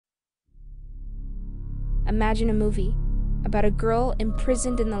Imagine a movie about a girl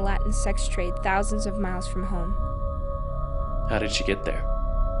imprisoned in the Latin sex trade thousands of miles from home. How did she get there?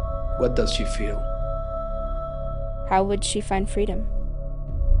 What does she feel? How would she find freedom?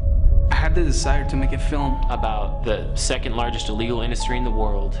 I had the desire to make a film About the second largest illegal industry in the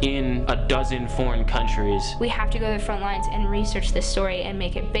world, in a dozen foreign countries. We have to go to the front lines and research this story and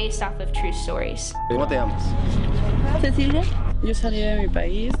make it based off of true stories. ¿Cómo te llamas? Cecilia. Yo salí de mi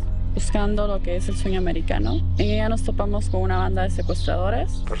país buscando lo que es el sueño americano. En ella nos topamos con una banda de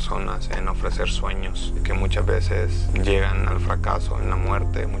secuestradores. Personas en ofrecer sueños que muchas veces llegan al fracaso, en la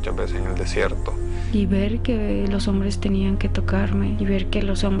muerte, muchas veces en el desierto. Y ver que los hombres tenían que tocarme y ver que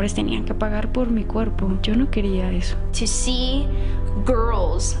los hombres tenían que pagar por mi cuerpo. Yo no quería eso. To see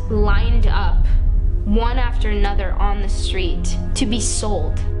girls lined up, one after another on the street, to be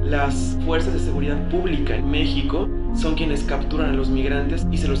sold. Las fuerzas de seguridad pública en México son quienes capturan a los migrantes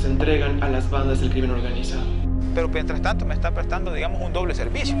y se los entregan a las bandas del crimen organizado. Pero mientras tanto me está prestando, digamos, un doble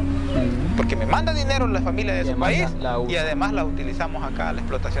servicio. Porque me manda dinero la familia de su país y además la utilizamos acá a la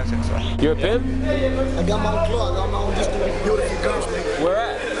explotación sexual. You a pimp? I got my own club, I got my own beautiful girls. Where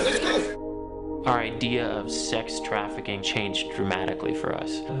at? Our idea of sex trafficking changed dramatically for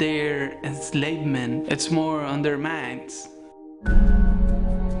us. their enslavement. It's more on their minds.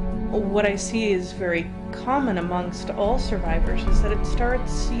 What I see is very common amongst all survivors is that it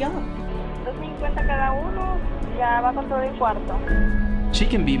starts young. $2.50 cada uno, ya va con todo el cuarto. She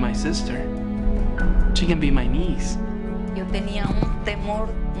can be my sister. She can be my niece. Yo tenía un temor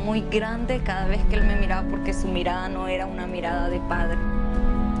muy grande cada vez que él me miraba porque su mirada no era una mirada de padre.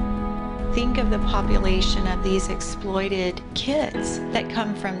 Think of the population of these exploited kids that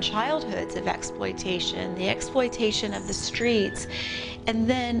come from childhoods of exploitation, the exploitation of the streets, and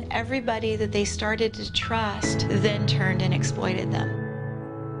then everybody that they started to trust then turned and exploited them.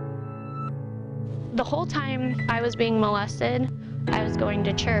 The whole time I was being molested, I was going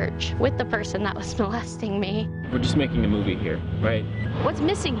to church with the person that was molesting me. We're just making a movie here, right? What's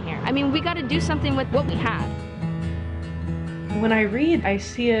missing here? I mean, we got to do something with what we have. When I read, I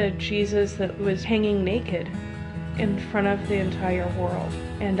see a Jesus that was hanging naked in front of the entire world,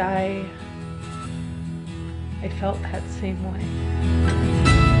 and I felt that same way.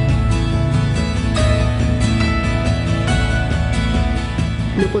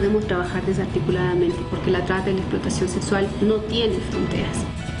 No podemos trabajar desarticuladamente porque la trata y la explotación sexual no tienen fronteras.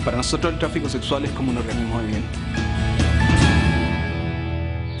 Para nosotros el tráfico sexual es como un organismo viviente.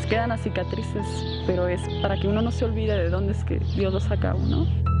 Quedan las cicatrices, pero es para que uno no se olvide de dónde es que Dios lo saca a uno.